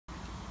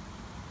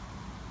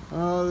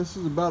This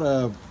is about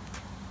a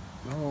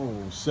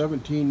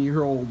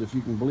 17-year-old, if you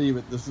can believe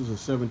it. This is a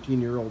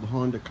 17-year-old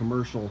Honda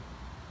commercial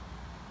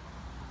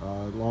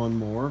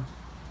lawnmower.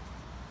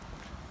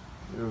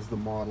 There's the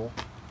model.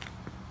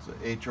 It's a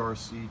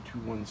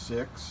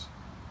HRC216.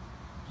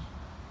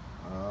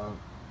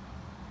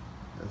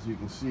 As you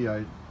can see,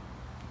 I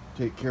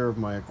take care of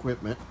my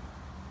equipment.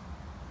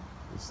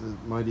 This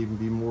might even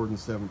be more than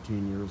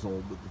 17 years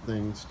old, but the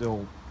thing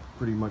still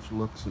pretty much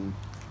looks and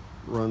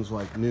runs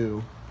like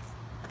new.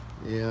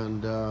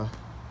 And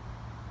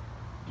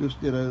just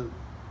did a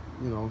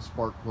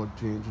spark plug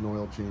change and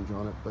oil change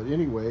on it. But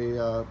anyway,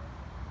 I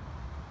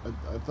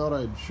thought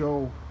I'd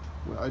show.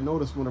 I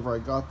noticed whenever I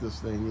got this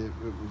thing, it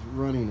was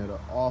running at an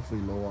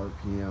awfully low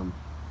RPM.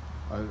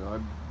 I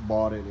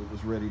bought it. It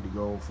was ready to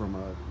go from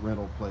a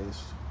rental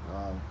place.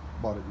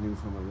 Bought it new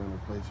from a rental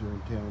place here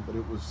in town, but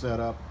it was set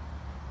up.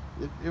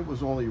 It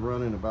was only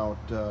running about,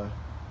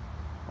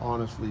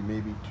 honestly,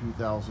 maybe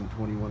 2,000,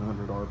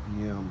 2,100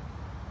 RPM.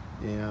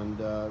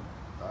 And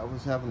I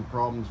was having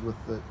problems with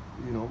it.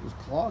 It was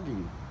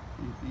clogging.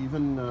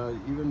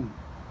 Even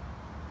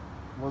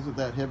wasn't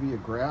that heavy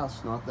of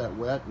grass, not that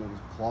wet, and it was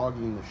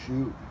clogging the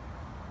chute.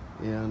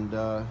 And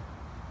I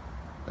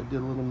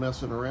did a little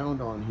messing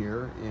around on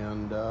here,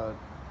 and I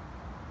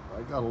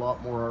got a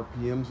lot more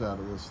RPMs out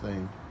of this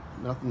thing.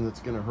 Nothing that's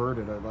going to hurt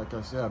it. Like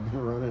I said, I've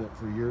been running it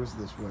for years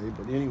this way.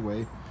 But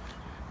anyway,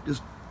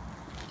 just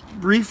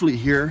briefly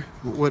here,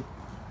 what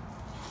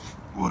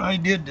I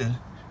did to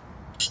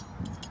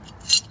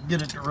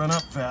get it to run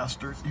up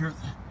faster. Here,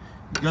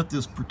 you got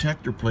this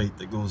protector plate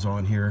that goes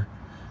on here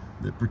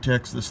that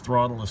protects this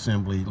throttle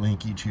assembly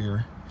linkage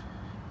here.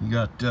 You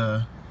got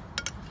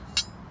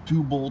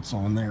 2 bolts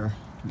on there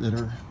that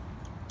are,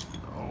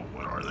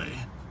 what are they?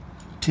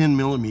 10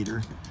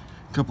 millimeter.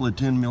 A couple of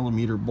 10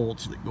 millimeter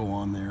bolts that go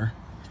on there.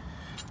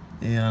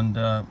 And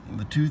the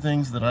 2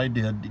 things that I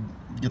did to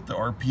get the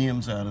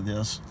RPMs out of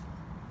this,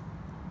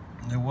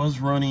 it was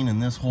running in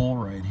this hole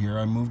right here.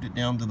 I moved it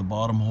down to the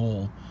bottom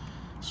hole,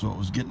 so it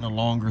was getting a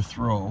longer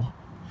throw.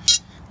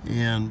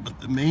 But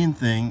the main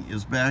thing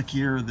is back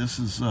here. This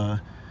is I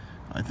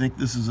think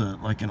this is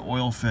like an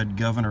oil fed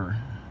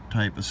governor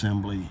type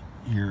assembly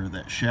here.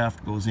 That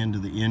shaft goes into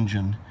the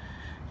engine,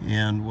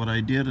 and what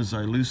I did is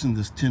I loosened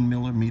this 10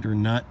 millimeter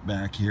nut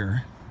back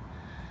here,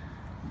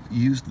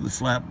 used the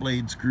flat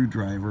blade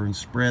screwdriver and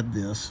spread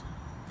this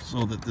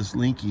so that this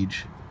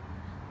linkage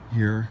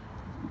here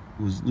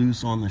was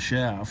loose on the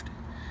shaft.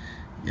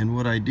 And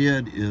what I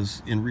did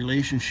is, in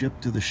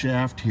relationship to the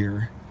shaft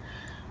here,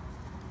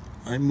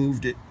 I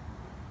moved it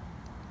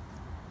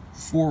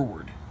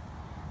forward.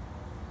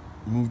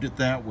 Moved it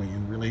that way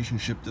in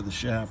relationship to the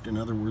shaft. In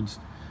other words,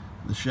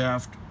 the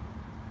shaft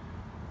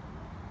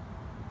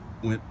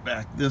went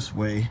back this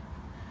way,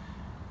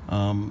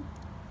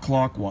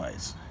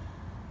 clockwise.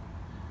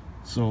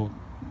 So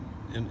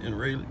in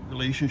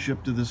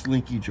relationship to this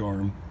linkage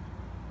arm,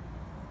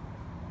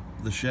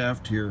 the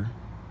shaft here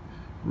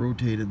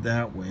rotated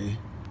that way.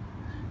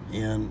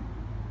 And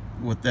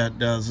what that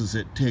does is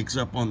it takes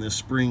up on this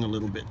spring a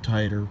little bit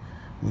tighter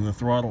when the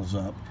throttle's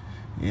up.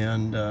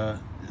 And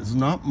it's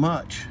not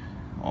much,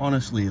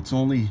 honestly. It's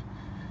only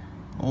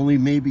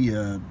maybe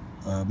a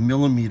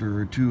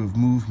millimeter or 2 of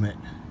movement.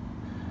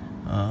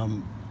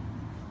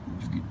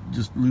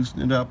 Just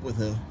loosen it up with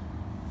a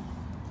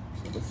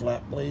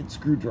flat blade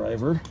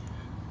screwdriver.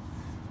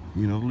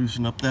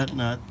 Loosen up that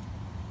nut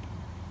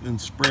and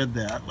spread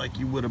that like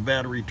you would a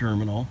battery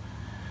terminal.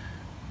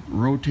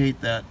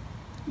 Rotate that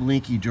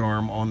linkage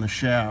arm on the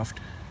shaft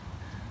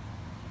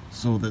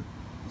so that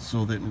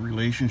in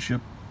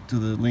relationship to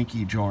the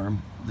linkage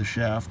arm, the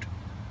shaft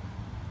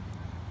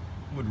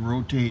would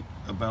rotate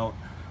about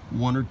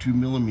 1 or 2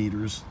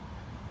 millimeters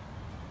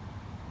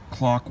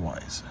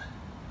clockwise,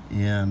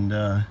 and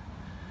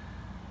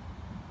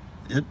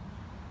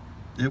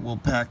it will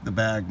pack the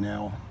bag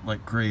now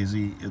like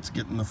crazy. It's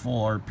getting the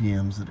full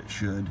RPMs that it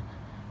should.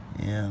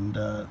 And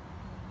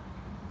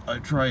I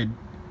tried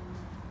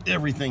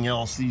everything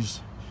else.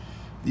 These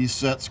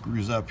set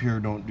screws up here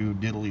don't do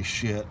diddly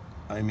shit.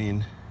 I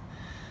mean,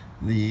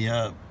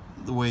 the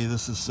way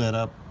this is set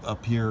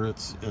up here,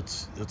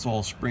 it's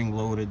all spring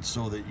loaded,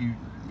 so that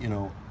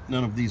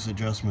none of these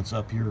adjustments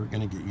up here are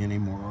going to get you any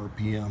more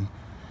RPM.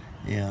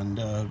 And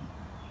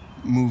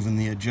moving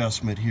the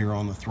adjustment here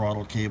on the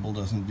throttle cable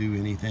doesn't do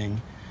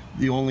anything.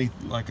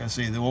 Like I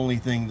say, the only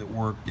thing that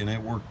worked, and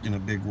it worked in a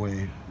big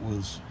way,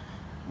 was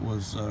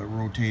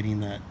rotating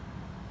that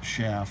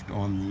shaft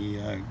on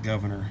the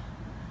governor.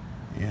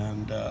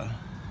 And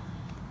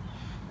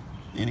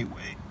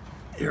anyway,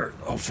 here,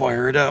 I'll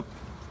fire it up.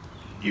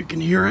 You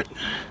can hear it.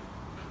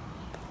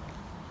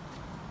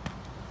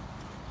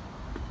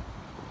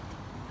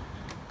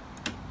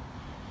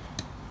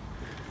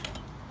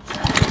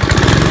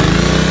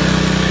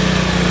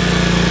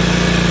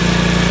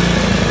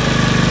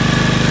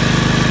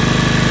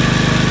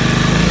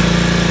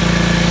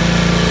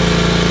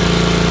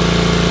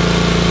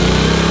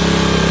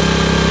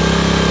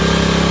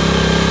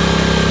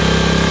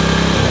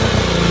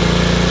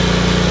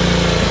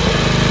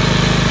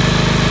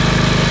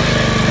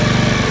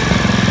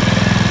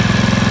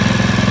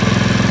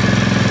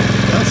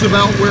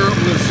 about where it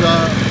was.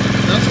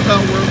 That's about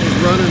where it was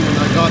running when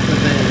I got the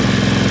thing.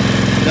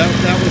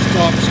 That was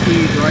top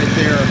speed right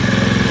there.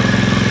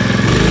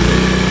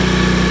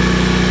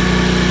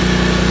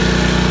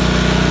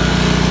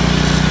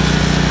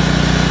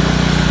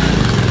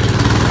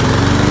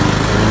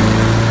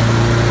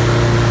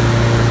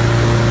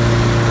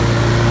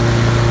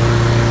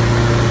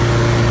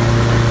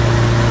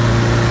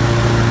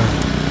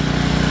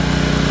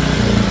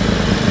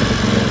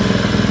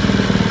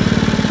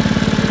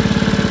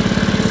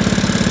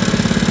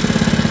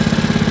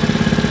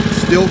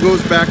 Still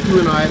goes back to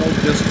an idle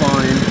just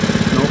fine,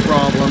 no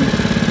problem.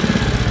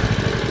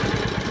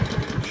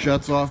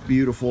 Shuts off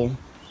beautiful.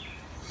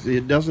 See,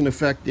 it doesn't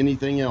affect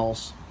anything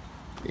else,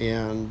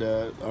 and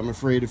I'm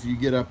afraid if you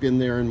get up in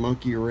there and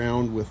monkey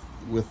around with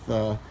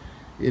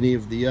any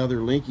of the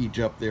other linkage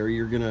up there,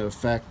 you're going to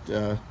affect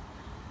the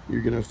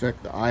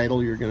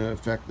idle, you're going to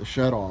affect the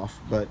shut off.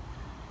 But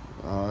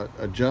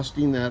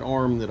adjusting that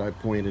arm that I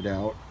pointed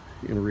out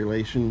in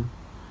relation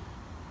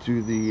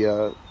to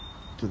the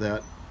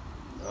that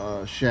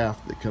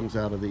shaft that comes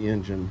out of the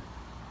engine,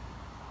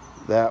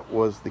 that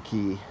was the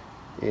key.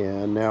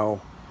 And now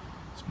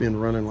it's been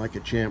running like a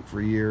champ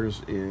for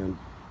years and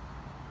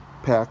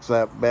packs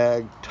that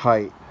bag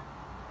tight,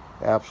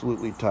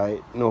 absolutely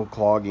tight, no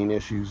clogging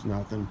issues,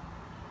 nothing.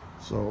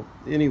 So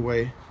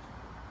anyway,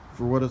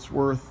 for what it's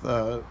worth,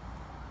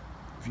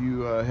 if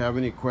you have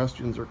any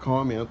questions or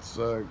comments,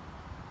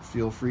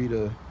 feel free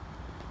to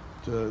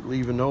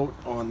leave a note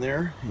on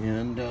there,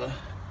 and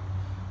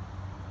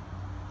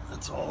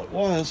that's all it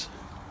was.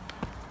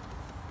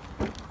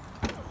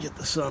 Get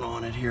the sun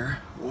on it here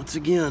once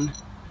again.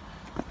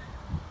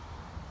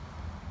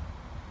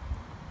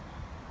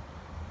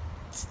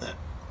 It's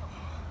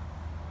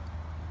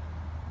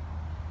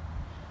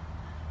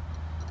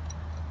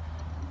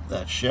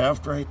that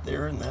shaft right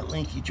there and that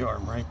linkage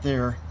arm right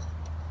there.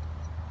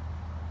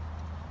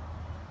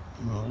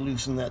 I'm going to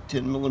loosen that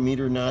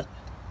 10mm nut,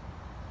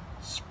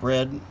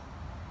 spread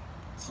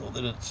so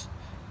that it's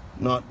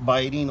not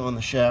biting on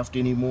the shaft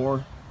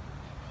anymore,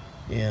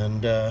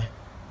 and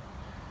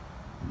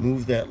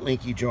move that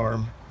linkage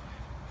arm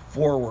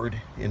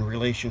forward in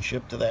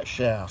relationship to that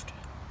shaft.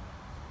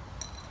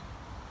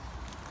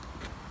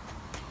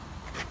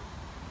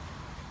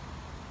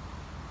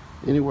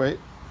 Anyway,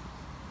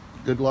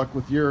 good luck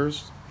with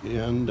yours,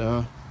 and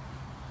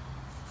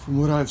from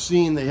what I've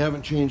seen, they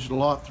haven't changed a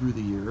lot through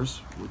the years,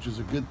 which is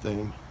a good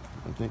thing.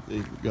 I think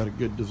they've got a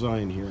good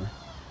design here.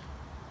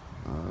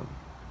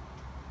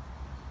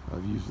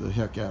 I've used the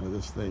heck out of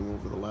this thing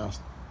over the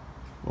last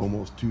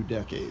almost 2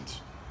 decades.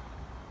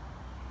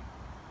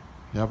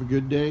 Have a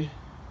good day.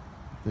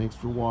 Thanks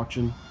for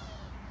watching.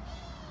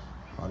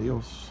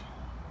 Adios.